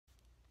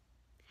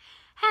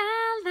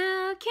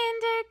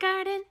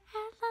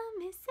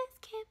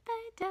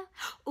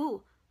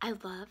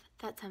I love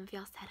that some of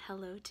y'all said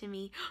hello to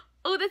me.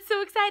 Oh, that's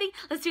so exciting.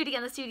 Let's do it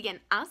again. Let's do it again.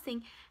 I'll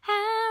sing,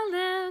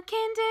 hello,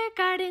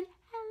 kindergarten.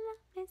 Hello,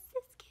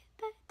 Mrs.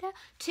 Kibito.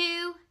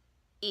 Too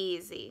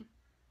easy.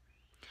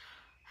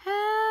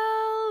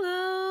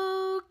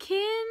 Hello,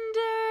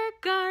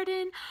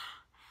 kindergarten.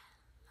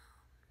 Hello,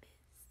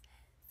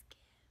 Mrs.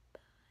 Kibito.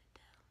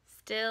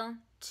 Still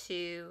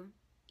too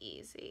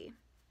easy.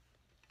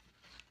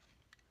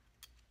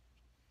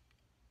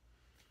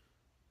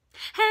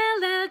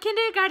 Hello,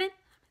 kindergarten.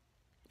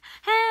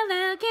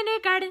 Hello,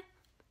 kindergarten.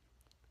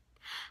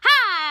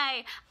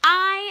 Hi!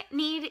 I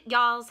need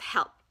y'all's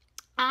help.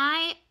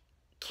 I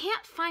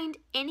can't find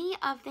any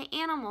of the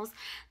animals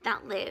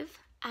that live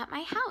at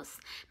my house.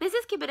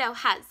 Mrs. Kibito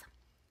has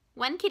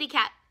 1 kitty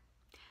cat,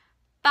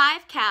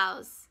 5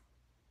 cows,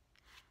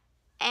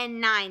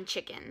 and 9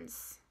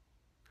 chickens.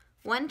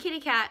 1 kitty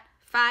cat,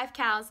 5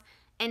 cows,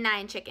 and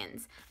 9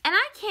 chickens. And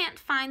I can't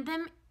find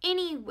them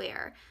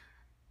anywhere.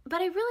 But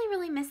I really,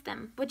 really miss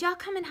them. Would y'all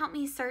come and help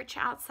me search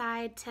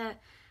outside to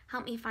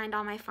help me find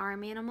all my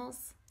farm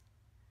animals?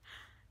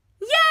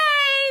 Yay!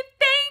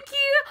 Thank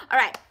you! All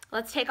right,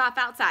 let's take off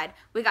outside.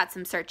 We got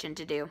some searching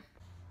to do.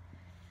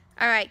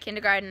 All right,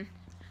 kindergarten.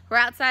 We're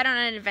outside on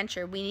an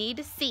adventure. We need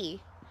to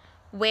see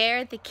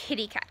where the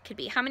kitty cat could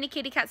be. How many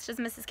kitty cats does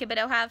Mrs.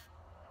 Kibito have?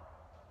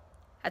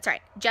 That's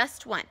right,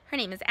 just 1. Her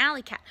name is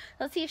Alley Cat.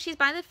 Let's see if she's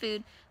by the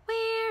food.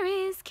 Where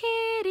is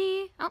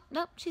Kitty? Oh,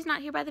 nope, she's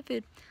not here by the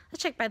food.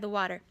 Let's check by the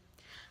water.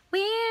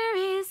 Where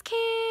is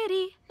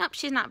Kitty? Nope,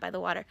 she's not by the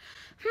water.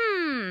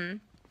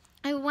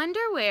 I wonder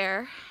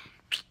where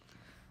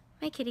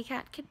my kitty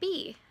cat could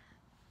be.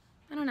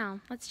 I don't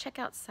know. Let's check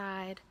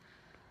outside.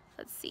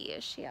 Let's see,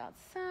 is she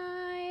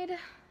outside?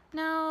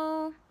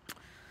 No.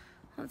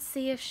 Let's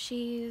see if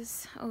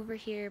she's over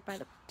here by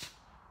the...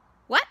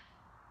 What?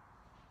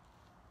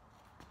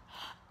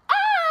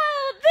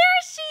 Oh,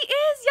 there she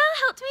is.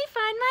 Y'all helped me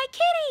find my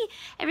kitty.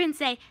 Everyone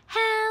say,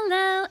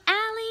 hello,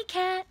 Alley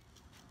Cat.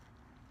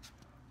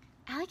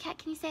 Alley Cat,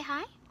 can you say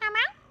hi? Mama?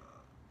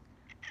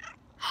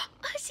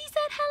 Oh, she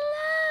said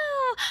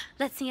hello.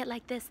 Let's sing it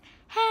like this.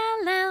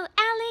 Hello,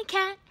 Alley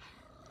Cat.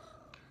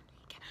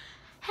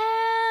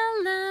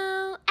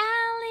 Hello,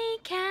 Alley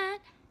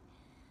Cat.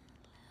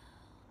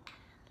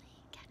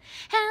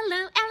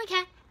 Hello, Alley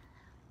Cat.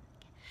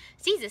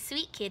 She's a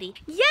sweet kitty.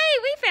 Yay,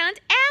 we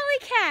found Alley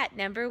Cat,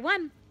 number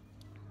 1.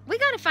 We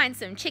gotta find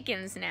some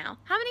chickens now.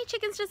 How many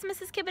chickens does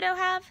Mrs. Kibito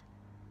have?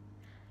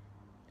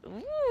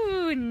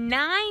 Ooh,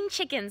 9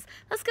 chickens.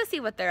 Let's go see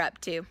what they're up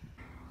to.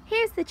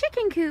 Here's the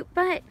chicken coop,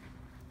 but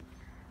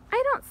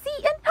I don't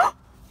see an...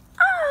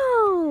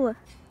 Oh,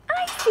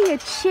 I see a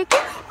chicken.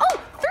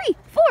 Oh, 3,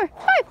 4,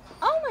 5.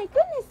 Oh my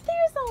goodness,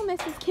 there's all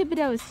Mrs.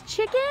 Kibito's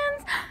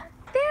chickens.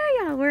 There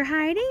y'all were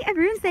hiding.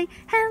 Everyone say,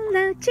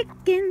 hello,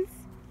 chickens.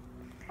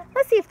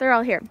 Let's see if they're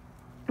all here.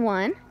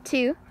 1,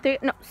 2, 3.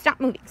 No, stop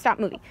moving. Stop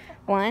moving.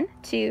 1,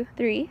 2,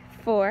 3,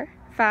 4,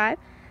 5,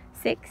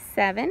 6,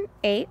 7,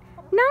 8,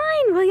 9.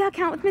 Will y'all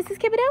count with Mrs.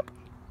 Kibito?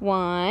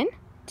 1,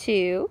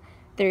 2,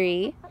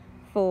 3,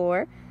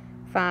 4,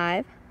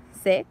 5,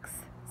 6,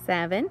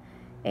 7,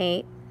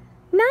 8,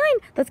 9.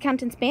 Let's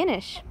count in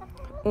Spanish.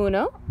 1,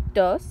 2,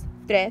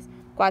 3,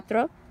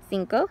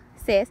 4,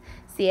 5, 6,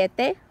 7,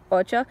 8,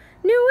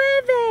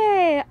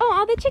 9. Oh,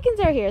 all the chickens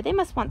are here. They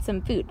must want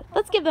some food.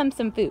 Let's give them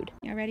some food.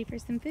 Y'all ready for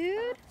some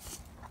food?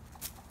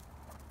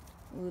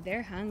 Ooh,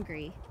 they're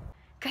hungry.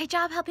 Great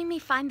job helping me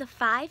find the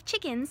 5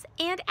 chickens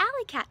and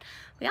Alley Cat.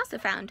 We also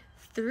found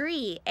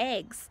 3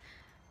 eggs.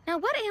 Now,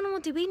 what animal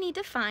do we need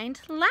to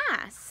find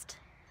last?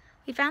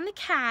 We found the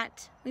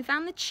cat. We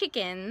found the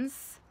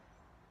chickens.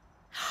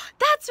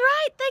 That's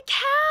right, the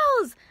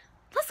cows.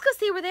 Let's go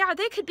see where they are.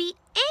 They could be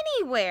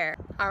anywhere.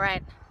 All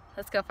right,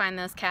 let's go find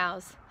those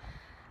cows.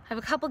 I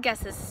have a couple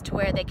guesses as to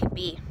where they could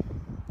be.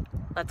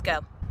 Let's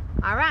go.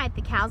 All right,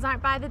 the cows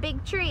aren't by the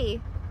big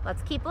tree.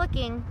 Let's keep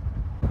looking.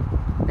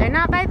 They're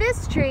not by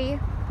this tree.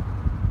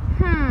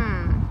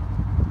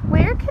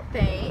 Where could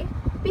they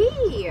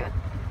be?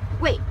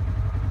 Wait,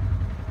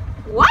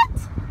 what?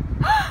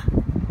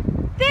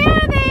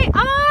 There they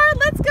are.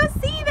 Let's go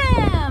see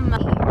them.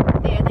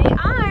 There they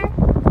are.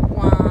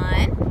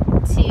 1,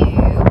 2,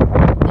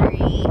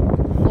 3,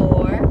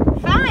 4,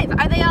 5.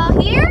 Are they all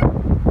here?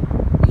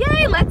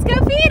 Yay, let's go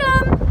feed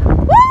them.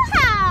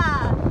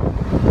 Woo-ha!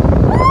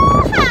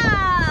 Woo-ha!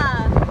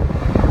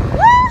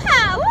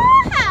 Woo-ha!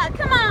 Woo-ha!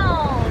 Come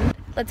on.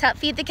 Let's help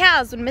feed the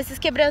cows. When Mrs.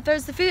 Kibito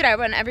throws the food, I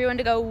want everyone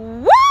to go,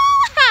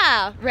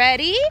 woo-ha!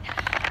 Ready?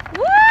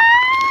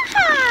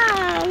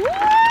 Woo-ha!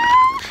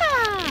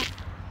 Woo-ha!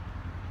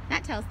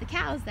 That tells the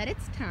cows that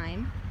it's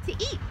time to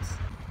eat.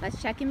 Let's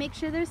check and make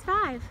sure there's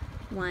 5.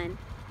 1,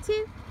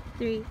 2,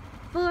 3,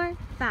 4,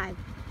 5.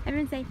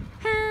 Everyone say,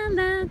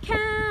 hello,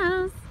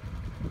 cows.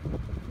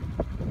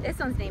 This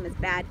one's name is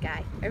Bad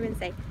Guy. Everyone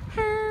say,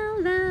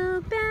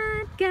 hello,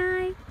 bad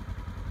guy.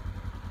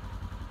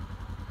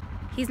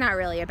 He's not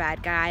really a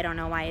bad guy. I don't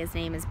know why his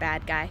name is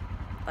Bad Guy.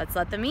 Let's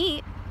let them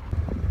eat.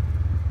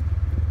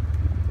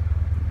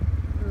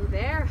 Ooh,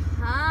 they're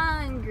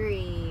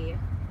hungry.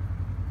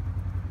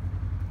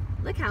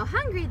 Look Look how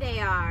hungry they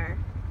are.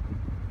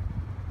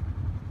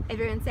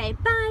 Everyone say,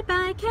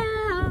 bye-bye,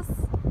 cows.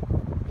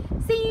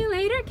 See you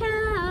later,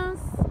 cows.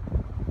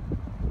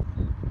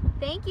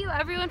 Thank you,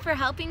 everyone, for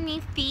helping me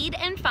feed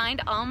and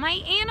find all my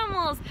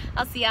animals.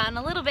 I'll see you in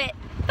a little bit.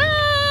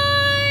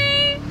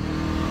 Bye!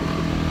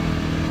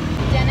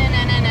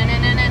 Batman!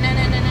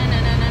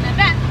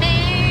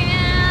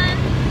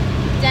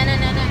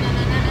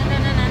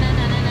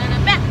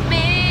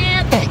 Batman!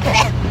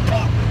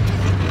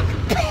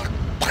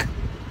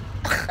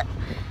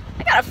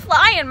 I got a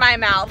fly in my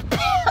mouth.